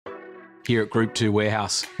Here at Group 2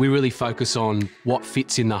 Warehouse, we really focus on what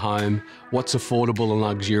fits in the home, what's affordable and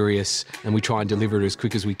luxurious, and we try and deliver it as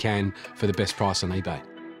quick as we can for the best price on eBay.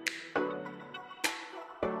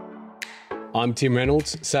 I'm Tim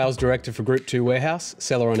Reynolds, Sales Director for Group 2 Warehouse,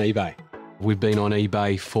 seller on eBay. We've been on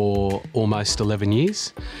eBay for almost 11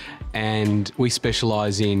 years and we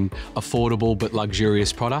specialise in affordable but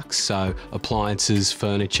luxurious products, so appliances,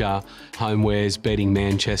 furniture, homewares, bedding,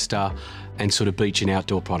 Manchester and sort of beach and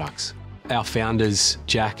outdoor products. Our founders,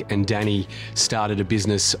 Jack and Danny, started a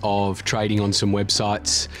business of trading on some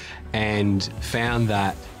websites and found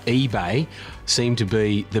that eBay seemed to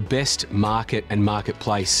be the best market and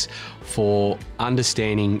marketplace for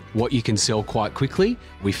understanding what you can sell quite quickly.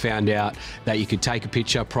 We found out that you could take a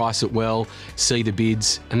picture, price it well, see the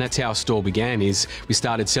bids, and that's how our store began. Is we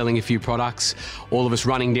started selling a few products, all of us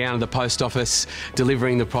running down to the post office,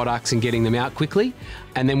 delivering the products and getting them out quickly,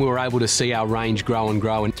 and then we were able to see our range grow and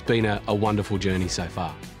grow, and it's been a wonderful journey so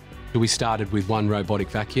far. We started with one robotic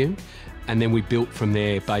vacuum, and then we built from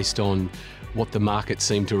there based on what the market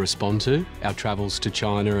seemed to respond to, our travels to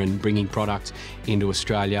China and bringing product into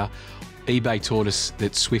Australia. eBay taught us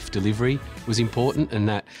that swift delivery was important and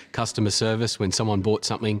that customer service when someone bought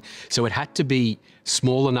something. So it had to be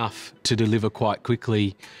small enough to deliver quite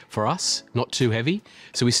quickly for us, not too heavy.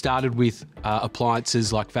 So we started with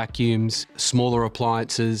appliances like vacuums, smaller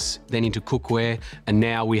appliances, then into cookware, and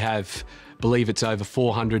now we have, believe it's over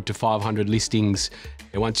 400 to 500 listings.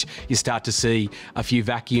 And once you start to see a few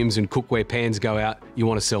vacuums and cookware pans go out, you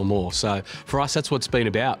want to sell more. So for us, that's what's been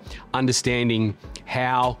about, understanding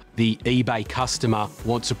how the eBay customer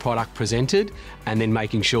wants a product presented and then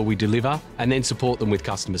making sure we deliver and then support them with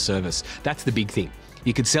customer service. That's the big thing.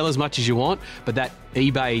 You could sell as much as you want, but that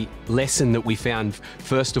eBay lesson that we found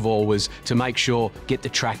first of all was to make sure, get the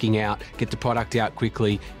tracking out, get the product out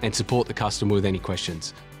quickly and support the customer with any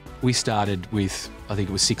questions. We started with, I think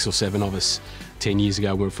it was 6 or 7 of us 10 years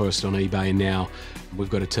ago. We were first on eBay and now we've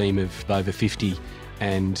got a team of over 50.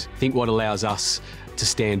 And I think what allows us to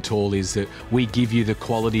stand tall is that we give you the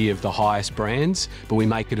quality of the highest brands, but we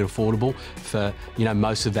make it affordable for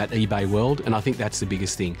most of that eBay world. And I think that's the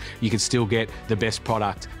biggest thing. You can still get the best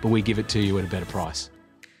product, but we give it to you at a better price.